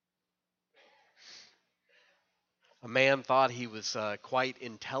A man thought he was quite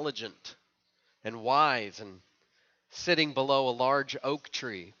intelligent and wise and sitting below a large oak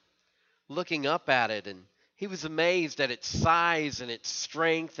tree, looking up at it, and he was amazed at its size and its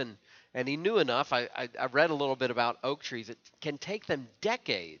strength, and he knew enough. I read a little bit about oak trees. It can take them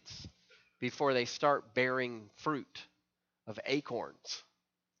decades before they start bearing fruit of acorns.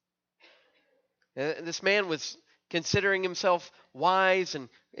 This man was considering himself wise and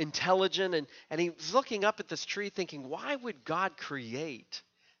intelligent, and he was looking up at this tree thinking, why would God create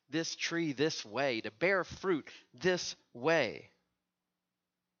this tree this way, to bear fruit this way?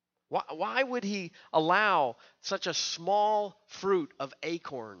 Why would he allow such a small fruit of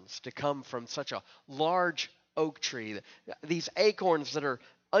acorns to come from such a large oak tree? These acorns that are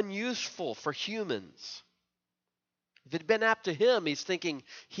unuseful for humans. If it had been up to him, he's thinking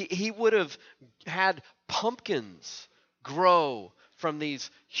he would have had pumpkins grow from these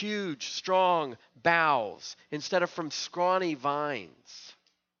huge, strong boughs instead of from scrawny vines.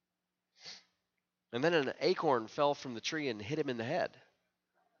 And then an acorn fell from the tree and hit him in the head.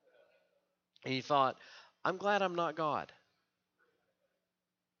 And he thought, I'm glad I'm not God.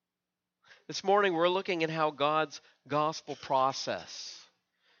 This morning we're looking at how God's gospel process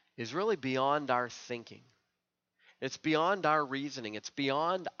is really beyond our thinking. It's beyond our reasoning. It's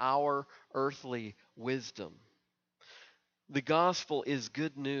beyond our earthly wisdom. The gospel is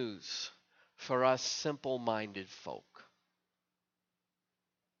good news for us simple-minded folk.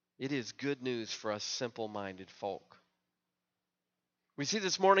 It is good news for us simple-minded folk. We see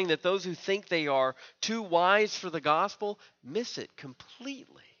this morning that those who think they are too wise for the gospel miss it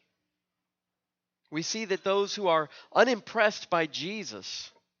completely. We see that those who are unimpressed by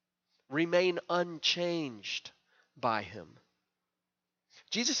Jesus remain unchanged by him.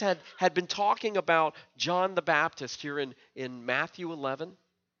 Jesus had been talking about John the Baptist here in Matthew 11,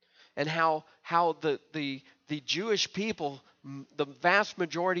 and how the Jewish people, the vast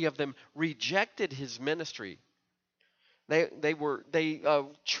majority of them, rejected his ministry. They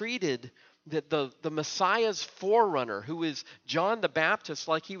treated the Messiah's forerunner, who is John the Baptist,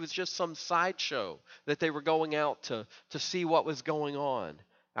 like he was just some sideshow that they were going out to see what was going on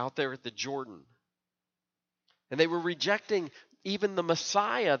out there at the Jordan. And they were rejecting even the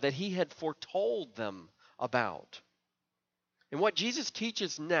Messiah that he had foretold them about. And what Jesus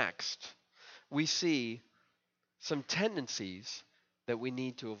teaches next, we see some tendencies that we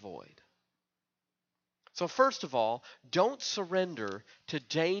need to avoid. So first of all, don't surrender to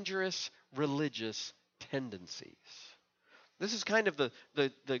dangerous religious tendencies. This is kind of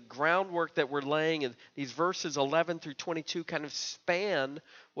the groundwork that we're laying, and these verses 11 through 22 kind of span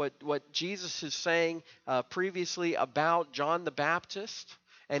what Jesus is saying previously about John the Baptist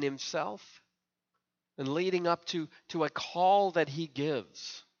and himself, and leading up to a call that he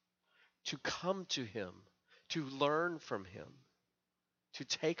gives to come to him, to learn from him, to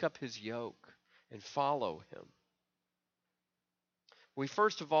take up his yoke and follow him. We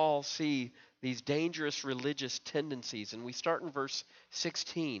first of all see these dangerous religious tendencies, and we start in verse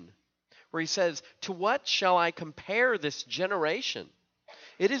 16, where he says, "To what shall I compare this generation?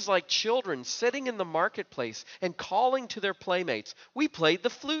 It is like children sitting in the marketplace and calling to their playmates, 'We played the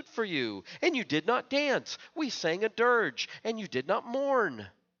flute for you, and you did not dance. We sang a dirge, and you did not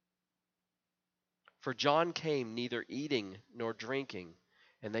mourn.' For John came neither eating nor drinking,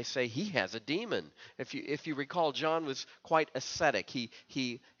 and they say he has a demon." If you recall, John was quite ascetic.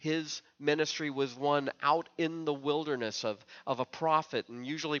 His ministry was one out in the wilderness of a prophet, and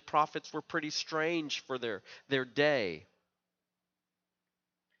usually prophets were pretty strange for their day.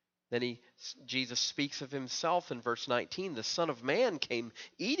 Then Jesus speaks of himself in verse 19. "The Son of Man came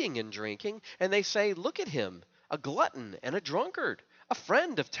eating and drinking, and they say, 'Look at him, a glutton and a drunkard, a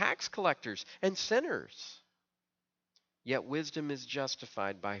friend of tax collectors and sinners.' Yet wisdom is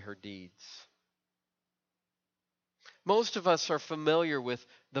justified by her deeds." Most of us are familiar with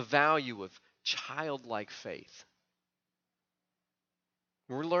the value of childlike faith.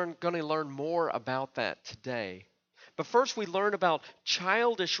 We're going to learn more about that today. But first we learn about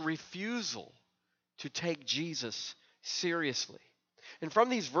childish refusal to take Jesus seriously. And from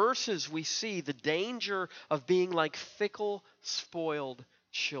these verses we see the danger of being like fickle, spoiled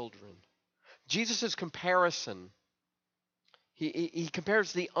children. Jesus' comparison, he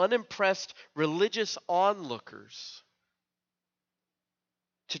compares the unimpressed religious onlookers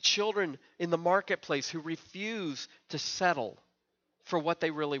to children in the marketplace who refuse to settle for what they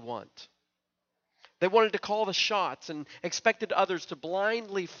really want. They wanted to call the shots and expected others to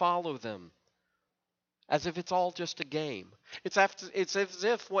blindly follow them, as if it's all just a game. It's as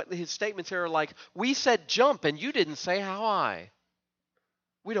if what his statements here are like, "We said jump and you didn't say how high.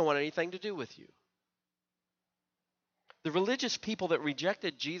 We don't want anything to do with you." The religious people that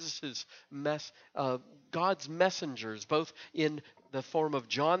rejected Jesus' God's messengers, both in the form of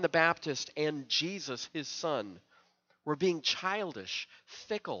John the Baptist and Jesus, his son, were being childish,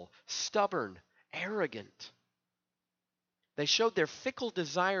 fickle, stubborn, arrogant. They showed their fickle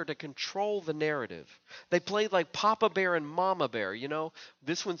desire to control the narrative. They played like Papa Bear and Mama Bear,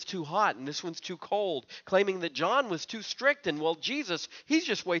 this one's too hot and this one's too cold, claiming that John was too strict and, well, Jesus, he's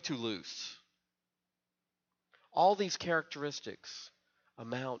just way too loose. All these characteristics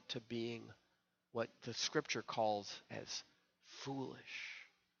amount to being what the scripture calls as foolish.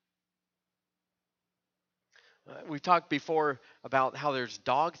 We've talked before about how there's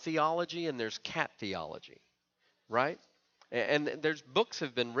dog theology and there's cat theology, right? And there's books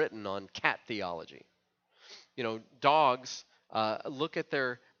have been written on cat theology. Dogs look at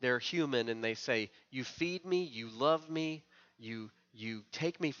their human and they say, you feed me, you love me, you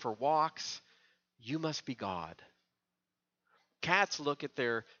take me for walks, you must be God. Cats look at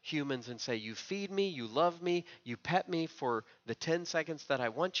their humans and say, you feed me, you love me, you pet me for the 10 seconds that I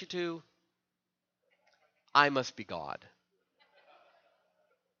want you to, I must be God.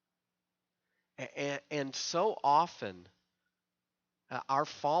 And so often, our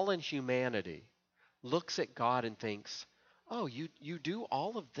fallen humanity looks at God and thinks, oh, you do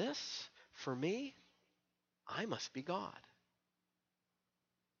all of this for me? I must be God.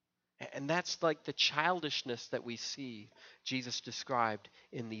 And that's like the childishness that we see Jesus described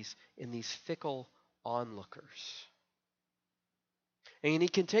in these fickle onlookers. And he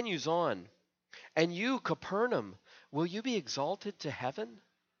continues on, and you, Capernaum, will you be exalted to heaven?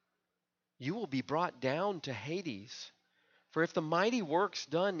 You will be brought down to Hades. For if the mighty works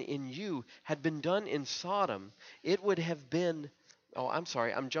done in you had been done in Sodom, it would have been... Oh, I'm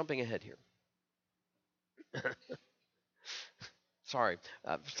sorry, I'm jumping ahead here. Sorry,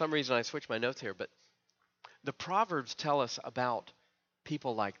 for some reason I switched my notes here, but the Proverbs tell us about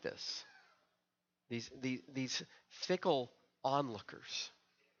people like this. These fickle onlookers.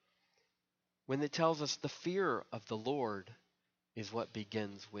 When it tells us the fear of the Lord is what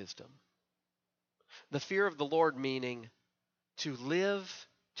begins wisdom. The fear of the Lord meaning to live,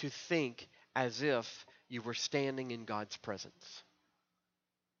 to think as if you were standing in God's presence.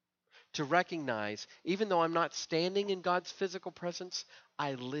 To recognize, even though I'm not standing in God's physical presence,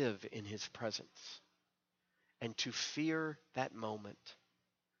 I live in his presence. And to fear that moment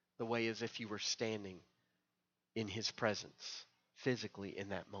the way as if you were standing in his presence, physically in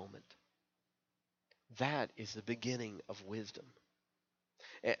that moment. That is the beginning of wisdom.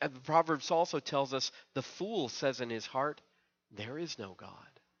 And the Proverbs also tells us the fool says in his heart, there is no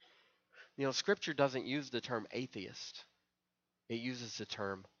God. Scripture doesn't use the term atheist. It uses the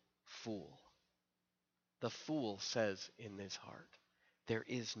term fool. The fool says in his heart, there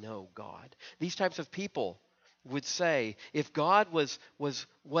is no God. These types of people would say, if God was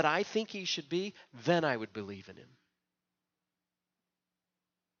what I think he should be, then I would believe in him.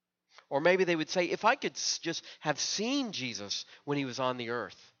 Or maybe they would say, if I could just have seen Jesus when he was on the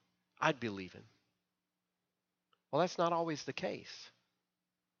earth, I'd believe him. Well, that's not always the case.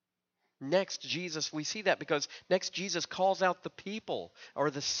 Next, we see that because next Jesus calls out the people or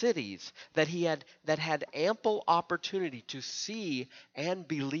the cities that had ample opportunity to see and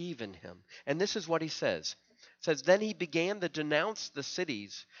believe in him. And this is what he says. It says, then he began to denounce the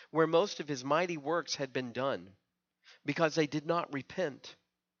cities where most of his mighty works had been done, because they did not repent.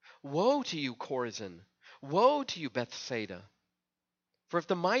 Woe to you, Chorazin! Woe to you, Bethsaida! For if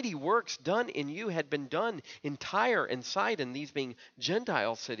the mighty works done in you had been done in Tyre and Sidon, these being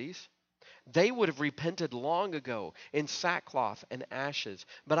Gentile cities, they would have repented long ago in sackcloth and ashes.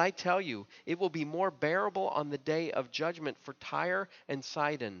 But I tell you, it will be more bearable on the day of judgment for Tyre and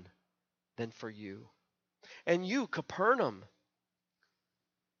Sidon than for you. And you, Capernaum,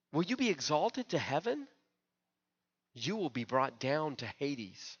 will you be exalted to heaven? You will be brought down to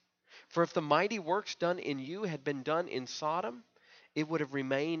Hades. For if the mighty works done in you had been done in Sodom, it would have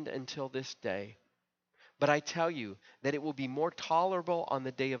remained until this day. But I tell you that it will be more tolerable on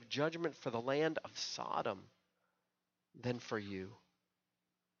the day of judgment for the land of Sodom than for you.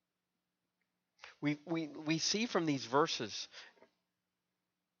 We see from these verses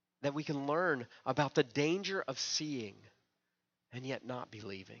that we can learn about the danger of seeing and yet not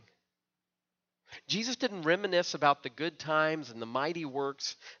believing. Jesus didn't reminisce about the good times and the mighty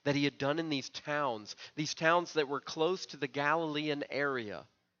works that he had done in these towns that were close to the Galilean area.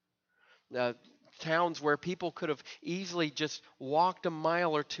 Towns where people could have easily just walked a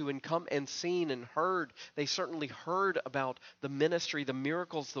mile or two and come and seen and heard. They certainly heard about the ministry, the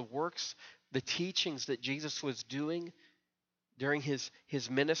miracles, the works, the teachings that Jesus was doing during his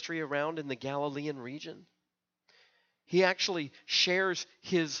ministry around in the Galilean region. He actually shares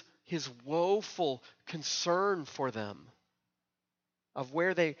his woeful concern for them of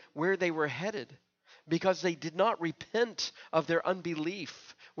where they were headed, because they did not repent of their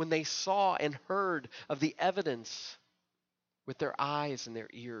unbelief when they saw and heard of the evidence with their eyes and their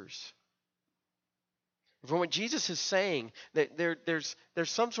ears. From what Jesus is saying, that there's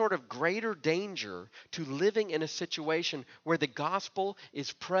some sort of greater danger to living in a situation where the gospel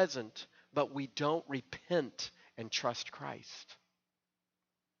is present, but we don't repent and trust Christ.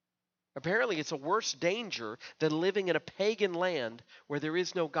 Apparently, it's a worse danger than living in a pagan land where there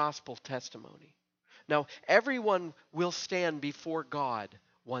is no gospel testimony. Now, everyone will stand before God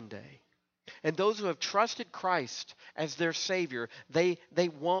one day. And those who have trusted Christ as their Savior, they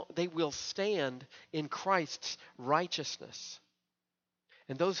will stand in Christ's righteousness.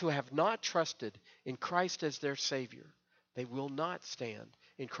 And those who have not trusted in Christ as their Savior, they will not stand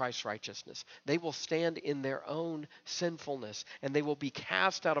in Christ's righteousness. They will stand in their own sinfulness, and they will be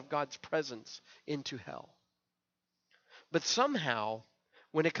cast out of God's presence into hell. But somehow,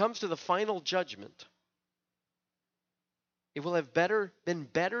 when it comes to the final judgment, it will have been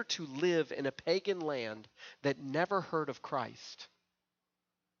better to live in a pagan land that never heard of Christ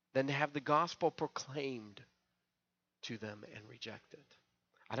than to have the gospel proclaimed to them and rejected.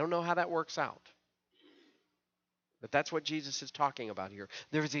 I don't know how that works out, but that's what Jesus is talking about here.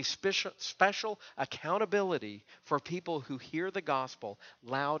 There is a special accountability for people who hear the gospel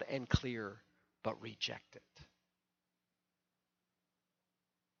loud and clear but reject it.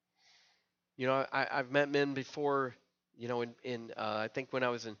 You know, I've met men before. You know, I think when I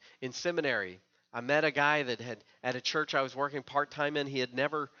was in seminary, I met a guy that had, at a church I was working part-time in, he had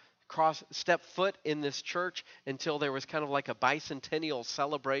never stepped foot in this church until there was kind of like a bicentennial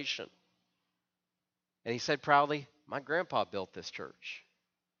celebration. And he said proudly, "My grandpa built this church."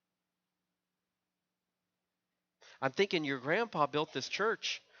 I'm thinking, your grandpa built this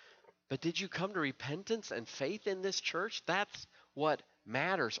church, but did you come to repentance and faith in this church? That's what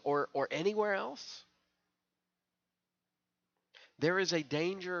matters, or anywhere else. There is a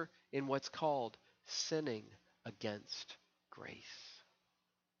danger in what's called sinning against grace.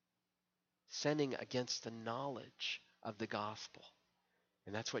 Sinning against the knowledge of the gospel.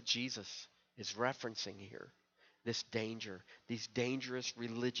 And that's what Jesus is referencing here. This danger, these dangerous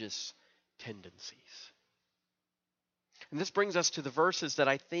religious tendencies. And this brings us to the verses that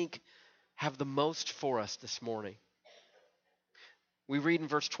I think have the most for us this morning. We read in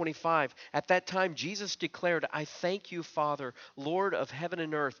verse 25, "At that time Jesus declared, 'I thank you, Father, Lord of heaven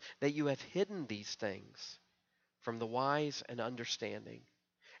and earth, that you have hidden these things from the wise and understanding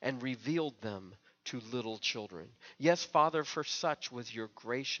and revealed them to little children. Yes, Father, for such was your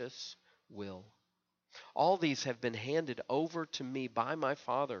gracious will. All these have been handed over to me by my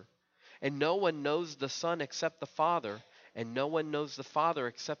Father, and no one knows the Son except the Father, and no one knows the Father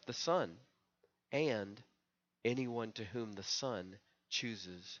except the Son, and anyone to whom the Son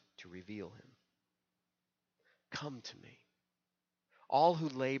chooses to reveal him. Come to me, all who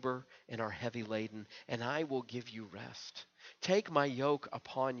labor and are heavy laden, and I will give you rest. Take my yoke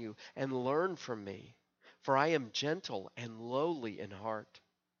upon you and learn from me, for I am gentle and lowly in heart,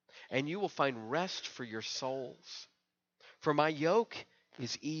 and you will find rest for your souls. For my yoke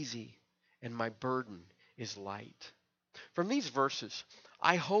is easy and my burden is light.'" From these verses,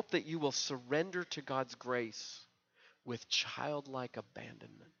 I hope that you will surrender to God's grace with childlike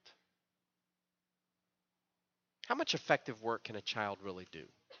abandonment. How much effective work can a child really do?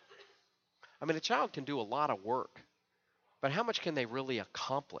 I mean, a child can do a lot of work, but how much can they really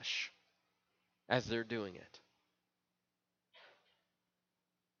accomplish as they're doing it?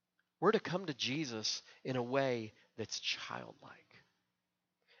 We're to come to Jesus in a way that's childlike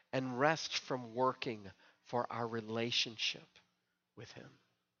and rest from working for our relationship with Him.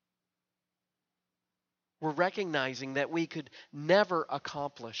 We're recognizing that we could never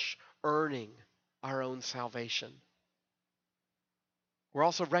accomplish earning our own salvation. We're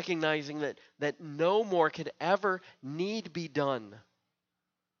also recognizing that no more could ever need be done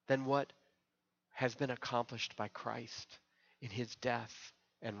than what has been accomplished by Christ in His death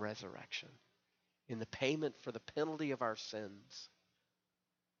and resurrection, in the payment for the penalty of our sins,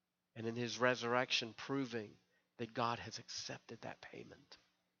 and in His resurrection proving that God has accepted that payment.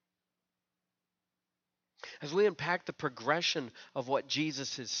 As we unpack the progression of what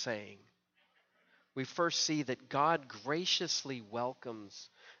Jesus is saying, we first see that God graciously welcomes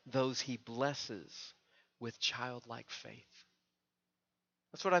those He blesses with childlike faith.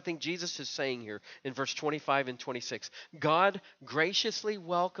 That's what I think Jesus is saying here in verse 25 and 26. God graciously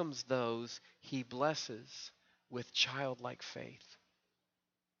welcomes those He blesses with childlike faith.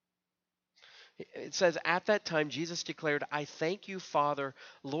 It says, at that time, Jesus declared, I thank you, Father,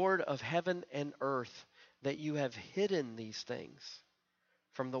 Lord of heaven and earth, that you have hidden these things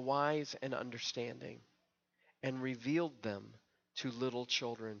from the wise and understanding and revealed them to little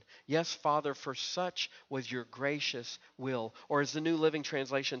children. Yes, Father, for such was your gracious will. Or as the New Living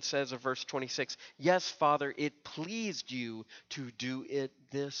Translation says of verse 26, yes, Father, it pleased you to do it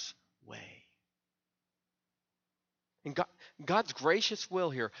this way. And God's gracious will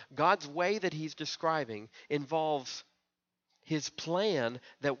here, God's way that he's describing, involves his plan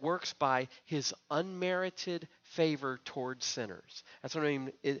that works by his unmerited favor towards sinners. That's what I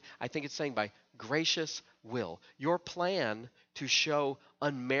mean. I think it's saying by gracious will. Your plan to show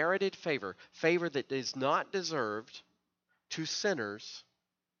unmerited favor, favor that is not deserved to sinners,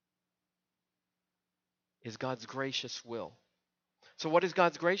 is God's gracious will. So what is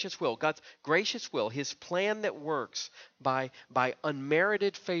God's gracious will? God's gracious will, his plan that works by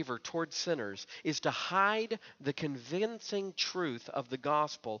unmerited favor towards sinners, is to hide the convincing truth of the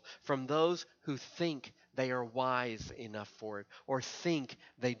gospel from those who think they are wise enough for it or think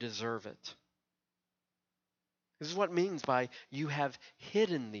they deserve it. This is what it means by you have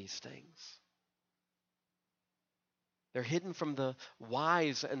hidden these things. They're hidden from the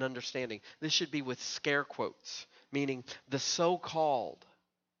wise and understanding. This should be with scare quotes, meaning the so-called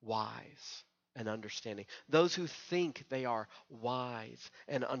wise and understanding. Those who think they are wise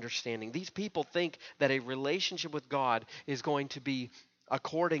and understanding. These people think that a relationship with God is going to be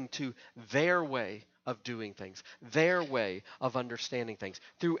according to their way of doing things, their way of understanding things.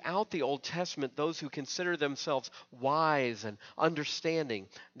 Throughout the Old Testament, those who consider themselves wise and understanding,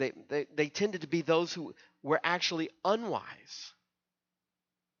 they tended to be those who were actually unwise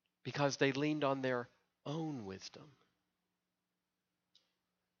because they leaned on their own wisdom.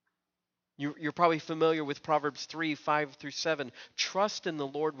 You're probably familiar with Proverbs 3, 5 through 7. Trust in the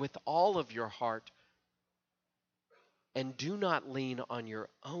Lord with all of your heart and do not lean on your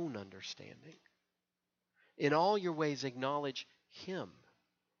own understanding. In all your ways acknowledge him,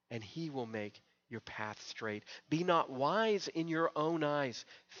 and he will make your path straight. Be not wise in your own eyes.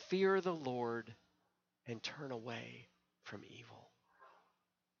 Fear the Lord and turn away from evil.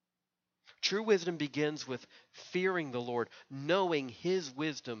 True wisdom begins with fearing the Lord, knowing his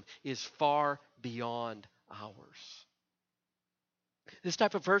wisdom is far beyond ours. This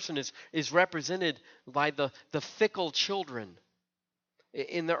type of person is represented by the fickle children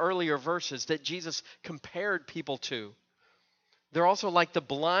in the earlier verses that Jesus compared people to. They're also like the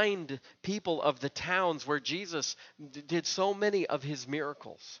blind people of the towns where Jesus did so many of his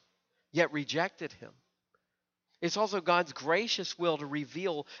miracles, yet rejected him. It's also God's gracious will to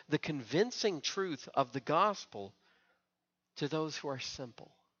reveal the convincing truth of the gospel to those who are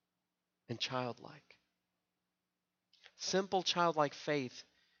simple and childlike. Simple childlike faith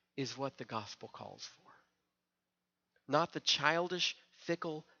is what the gospel calls for, not the childish,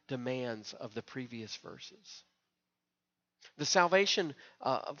 fickle demands of the previous verses. The salvation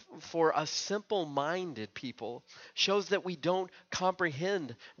for a simple-minded people shows that we don't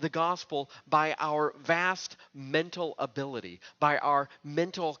comprehend the gospel by our vast mental ability, by our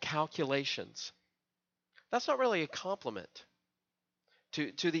mental calculations. That's not really a compliment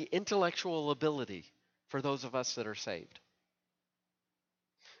to the intellectual ability for those of us that are saved.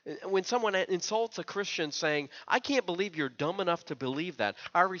 When someone insults a Christian saying, I can't believe you're dumb enough to believe that,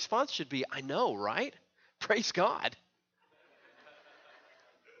 our response should be, I know, right? Praise God.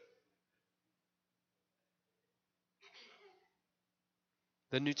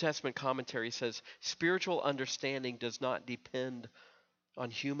 The New Testament commentary says, spiritual understanding does not depend on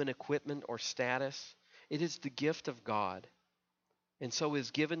human equipment or status. It is the gift of God, and so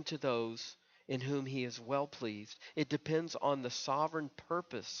is given to those in whom he is well pleased. It depends on the sovereign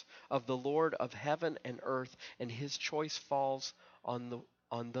purpose of the Lord of heaven and earth, and his choice falls on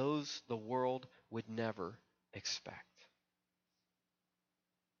those the world would never expect.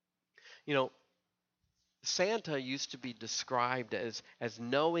 You know, Santa used to be described as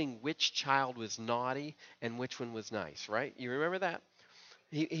knowing which child was naughty and which one was nice, right? You remember that?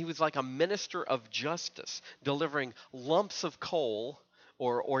 He was like a minister of justice, delivering lumps of coal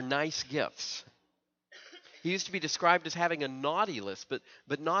or nice gifts. He used to be described as having a naughty list,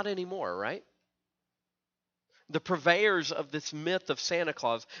 but not anymore, right? The purveyors of this myth of Santa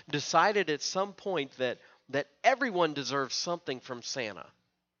Claus decided at some point that everyone deserves something from Santa.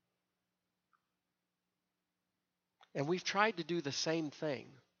 And we've tried to do the same thing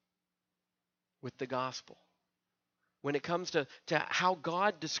with the gospel. When it comes to how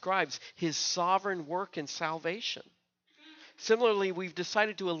God describes his sovereign work in salvation. Similarly, we've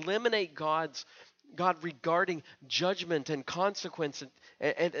decided to eliminate God's God regarding judgment and consequence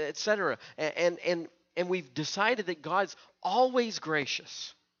and etc. And we've decided that God's always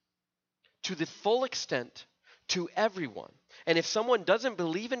gracious to the full extent to everyone. And if someone doesn't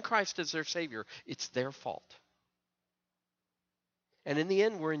believe in Christ as their Savior, it's their fault. And in the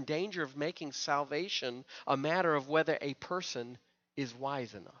end, we're in danger of making salvation a matter of whether a person is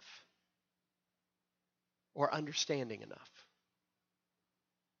wise enough or understanding enough.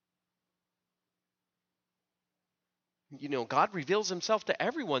 God reveals himself to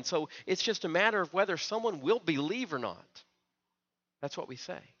everyone, so it's just a matter of whether someone will believe or not. That's what we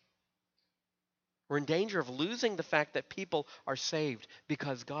say. We're in danger of losing the fact that people are saved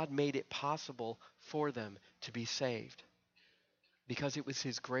because God made it possible for them to be saved. Because it was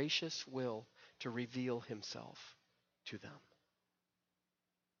his gracious will to reveal himself to them.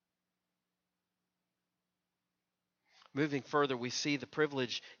 Moving further, we see the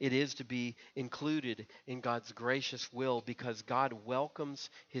privilege it is to be included in God's gracious will because God welcomes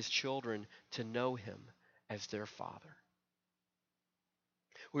his children to know him as their Father.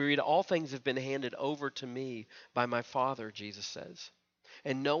 We read, all things have been handed over to me by my Father, Jesus says.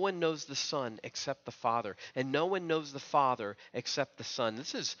 And no one knows the Son except the Father. And no one knows the Father except the Son.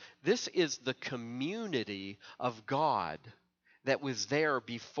 This is the community of God that was there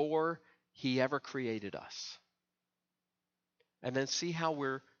before he ever created us. And then see how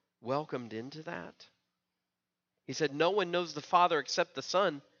we're welcomed into that? He said, no one knows the Father except the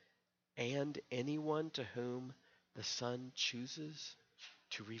Son, and anyone to whom the Son chooses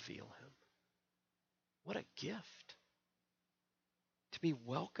to reveal him. What a gift to be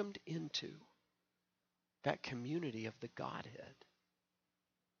welcomed into that community of the Godhead.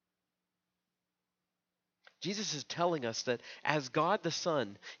 Jesus is telling us that as God the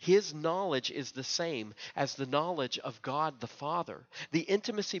Son, his knowledge is the same as the knowledge of God the Father. The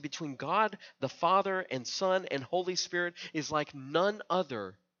intimacy between God the Father and Son and Holy Spirit is like none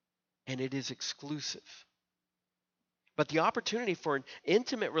other, and it is exclusive. But the opportunity for an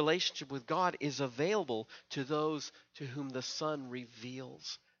intimate relationship with God is available to those to whom the Son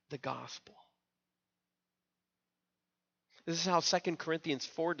reveals the gospel. This is how 2 Corinthians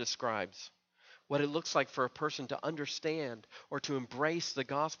 4 describes what it looks like for a person to understand or to embrace the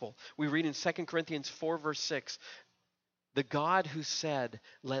gospel. We read in 2 Corinthians 4 verse 6, the God who said,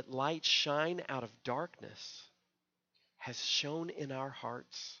 let light shine out of darkness, has shone in our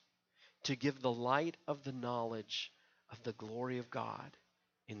hearts to give the light of the knowledge of the glory of God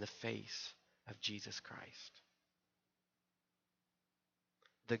in the face of Jesus Christ.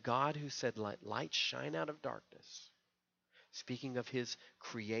 The God who said, let light shine out of darkness, speaking of his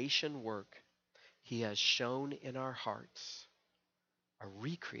creation work, he has shown in our hearts a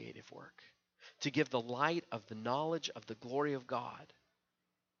recreative work to give the light of the knowledge of the glory of God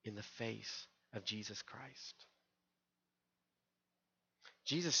in the face of Jesus Christ.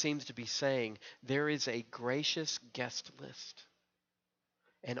 Jesus seems to be saying there is a gracious guest list,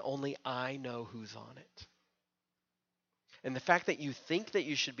 and only I know who's on it. And the fact that you think that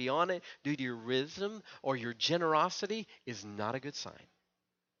you should be on it due to your wisdom or your generosity is not a good sign.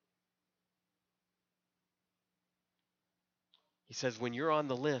 He says when you're on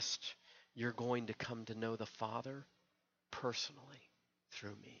the list, you're going to come to know the Father personally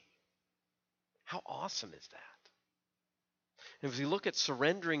through me. How awesome is that? And as we look at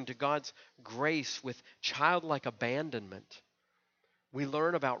surrendering to God's grace with childlike abandonment, we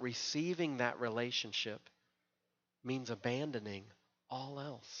learn about receiving that relationship means abandoning all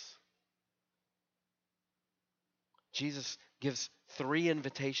else. Jesus gives 3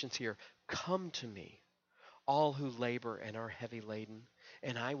 invitations here. Come to me, all who labor and are heavy laden,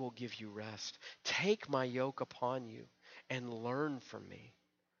 and I will give you rest. Take my yoke upon you and learn from me,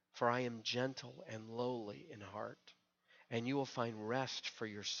 for I am gentle and lowly in heart, and you will find rest for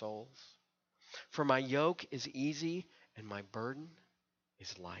your souls. For my yoke is easy and my burden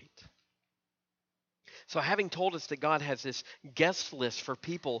is light. So having told us that God has this guest list for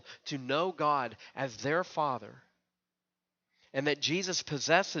people to know God as their Father, and that Jesus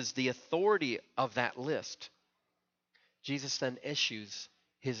possesses the authority of that list, Jesus then issues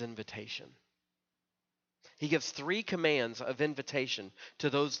his invitation. He gives 3 commands of invitation to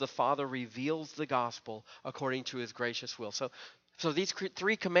those the Father reveals the gospel according to his gracious will. So these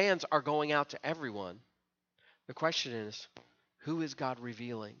 3 commands are going out to everyone. The question is, who is God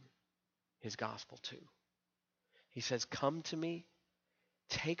revealing his gospel to? He says, come to me,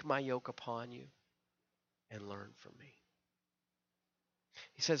 take my yoke upon you, and learn from me.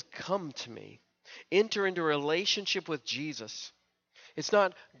 He says, come to me. Enter into a relationship with Jesus. It's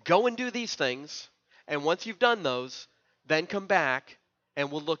not go and do these things, and once you've done those, then come back and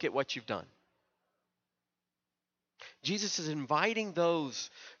we'll look at what you've done. Jesus is inviting those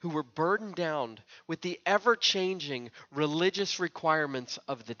who were burdened down with the ever-changing religious requirements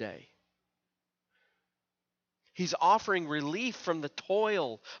of the day. He's offering relief from the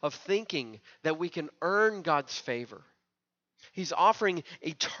toil of thinking that we can earn God's favor. He's offering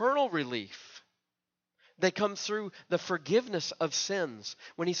eternal relief that comes through the forgiveness of sins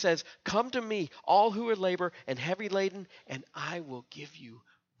when he says, "Come to me, all who are labor and heavy laden, and I will give you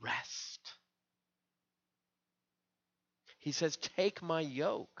rest." He says, "Take my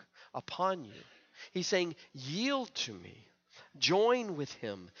yoke upon you." He's saying, yield to me. Join with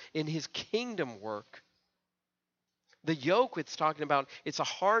him in his kingdom work. The yoke it's talking about, it's a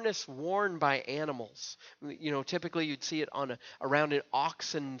harness worn by animals. Typically you'd see it around an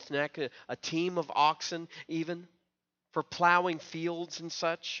oxen's neck, a team of oxen even, for plowing fields and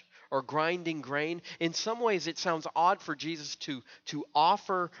such, or grinding grain. In some ways it sounds odd for Jesus to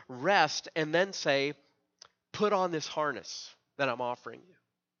offer rest and then say, put on this harness that I'm offering you.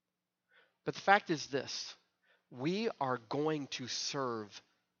 But the fact is this: we are going to serve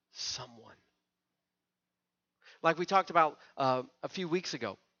someone. Like we talked about a few weeks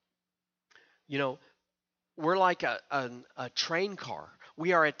ago, we're like a train car.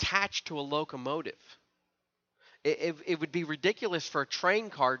 We are attached to a locomotive. It would be ridiculous for a train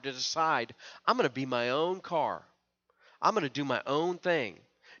car to decide, I'm going to be my own car. I'm going to do my own thing.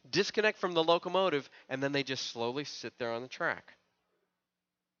 Disconnect from the locomotive, and then they just slowly sit there on the track.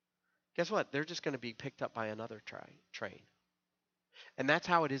 Guess what? They're just going to be picked up by another train. And that's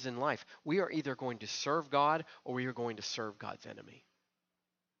how it is in life. We are either going to serve God or we are going to serve God's enemy.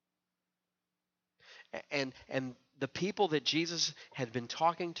 And the people that Jesus had been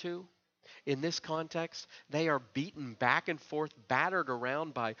talking to in this context, they are beaten back and forth, battered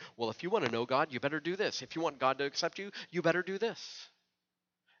around by, well, if you want to know God, you better do this. If you want God to accept you, you better do this.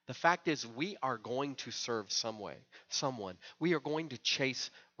 The fact is, we are going to serve someone. We are going to chase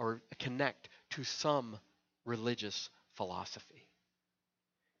or connect to some religious philosophy.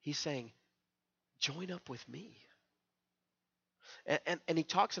 He's saying, join up with me. And he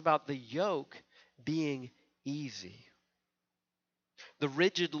talks about the yoke being easy. The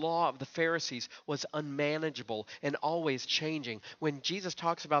rigid law of the Pharisees was unmanageable and always changing. When Jesus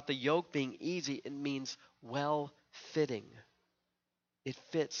talks about the yoke being easy, it means well-fitting. It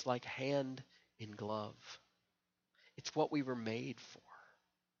fits like hand in glove. It's what we were made for.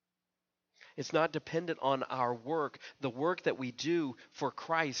 It's not dependent on our work. The work that we do for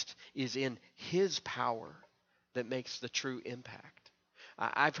Christ is in his power that makes the true impact.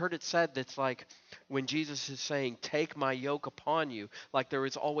 I've heard it said that's like when Jesus is saying, take my yoke upon you, like there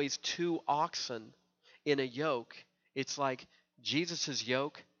is always two oxen in a yoke. It's like Jesus'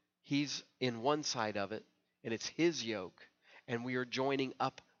 yoke, he's in one side of it, and it's his yoke, and we are joining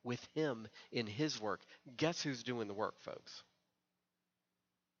up with him in his work. Guess who's doing the work, folks?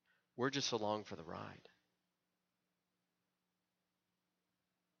 We're just along for the ride.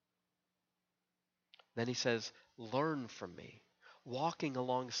 Then he says, learn from me. Walking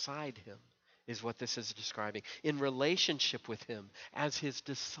alongside him is what this is describing. In relationship with him as his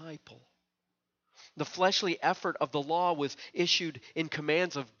disciple. The fleshly effort of the law was issued in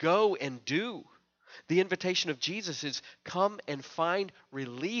commands of go and do. The invitation of Jesus is come and find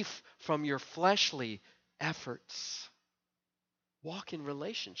relief from your fleshly efforts. Walk in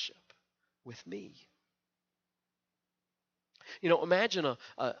relationship with me. Imagine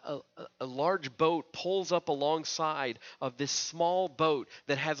a large boat pulls up alongside of this small boat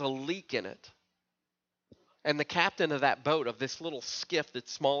that has a leak in it. And the captain of that boat, of this little skiff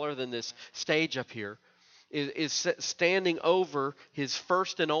that's smaller than this stage up here, is standing over his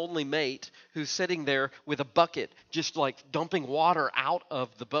first and only mate who's sitting there with a bucket, just like dumping water out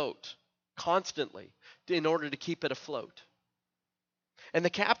of the boat constantly in order to keep it afloat. And the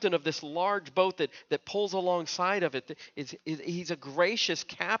captain of this large boat that pulls alongside of it, he's a gracious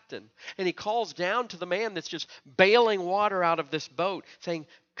captain. And he calls down to the man that's just bailing water out of this boat, saying,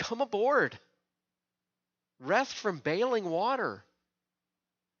 come aboard. Rest from bailing water.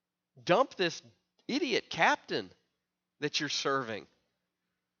 Dump this idiot captain that you're serving.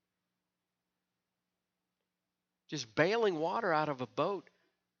 Just bailing water out of a boat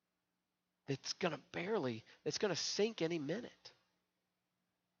that's going to sink any minute.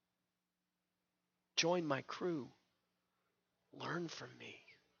 Join my crew. Learn from me.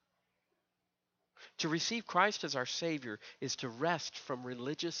 To receive Christ as our Savior is to rest from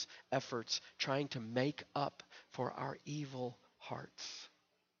religious efforts trying to make up for our evil hearts.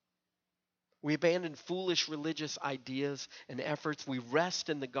 We abandon foolish religious ideas and efforts. We rest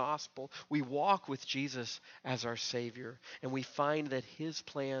in the gospel. We walk with Jesus as our Savior. And we find that his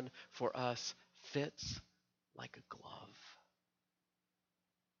plan for us fits like a glove.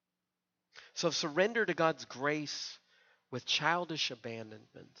 So surrender to God's grace with childish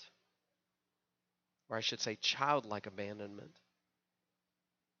abandonment, or I should say childlike abandonment.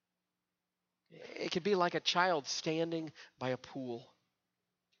 It could be like a child standing by a pool.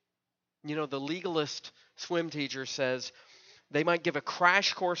 You know, the legalist swim teacher says they might give a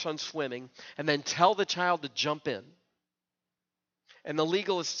crash course on swimming and then tell the child to jump in. And the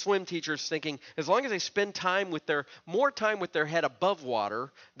legalist swim teacher is thinking, as long as they spend more time with their head above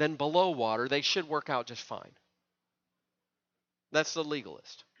water than below water, they should work out just fine. That's the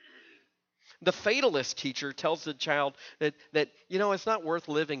legalist. The fatalist teacher tells the child that it's not worth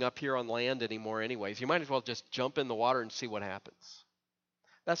living up here on land anymore anyways. You might as well just jump in the water and see what happens.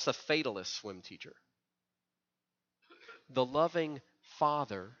 That's the fatalist swim teacher. The loving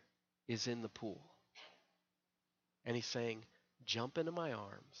Father is in the pool. And he's saying, jump into my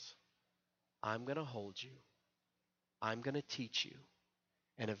arms. I'm going to hold you. I'm going to teach you.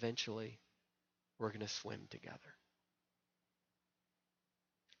 And eventually, we're going to swim together.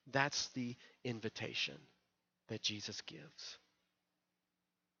 That's the invitation that Jesus gives.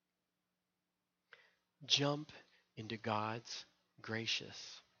 Jump into God's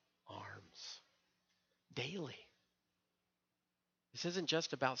gracious arms daily. This isn't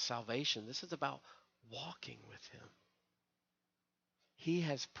just about salvation. This is about walking with him. He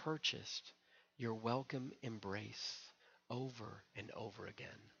has purchased your welcome embrace over and over again.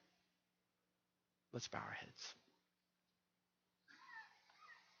 Let's bow our heads.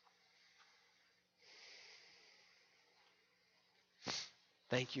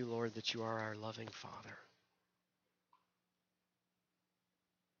 Thank you, Lord, that you are our loving Father.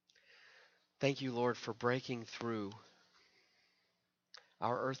 Thank you, Lord, for breaking through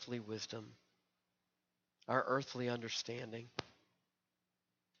our earthly wisdom, our earthly understanding.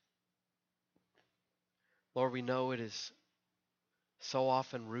 Lord, we know it is so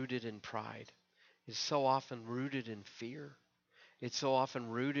often rooted in pride. It's so often rooted in fear. It's so often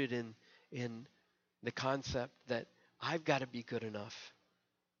rooted in the concept that I've got to be good enough.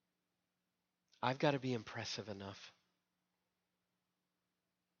 I've got to be impressive enough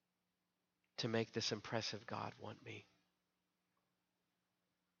to make this impressive God want me.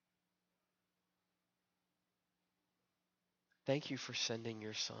 Thank you for sending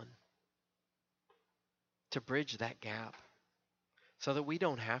your Son to bridge that gap so that we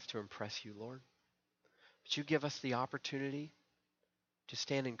don't have to impress you, Lord. But you give us the opportunity to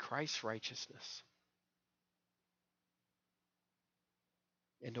stand in Christ's righteousness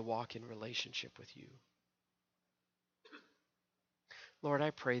and to walk in relationship with you. Lord,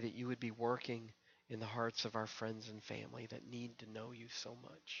 I pray that you would be working in the hearts of our friends and family that need to know you so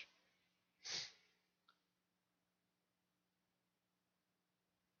much.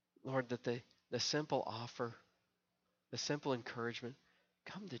 Lord, that the simple offer, the simple encouragement,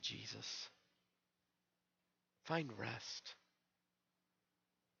 come to Jesus. Find rest.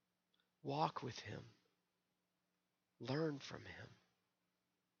 Walk with him. Learn from him.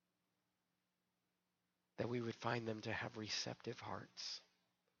 That we would find them to have receptive hearts.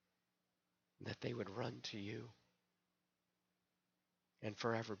 And that they would run to you and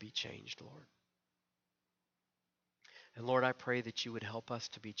forever be changed, Lord. And Lord, I pray that you would help us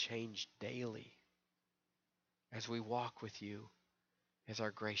to be changed daily as we walk with you as our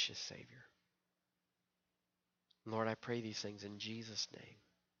gracious Savior. Lord, I pray these things in Jesus' name.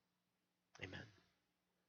 Amen.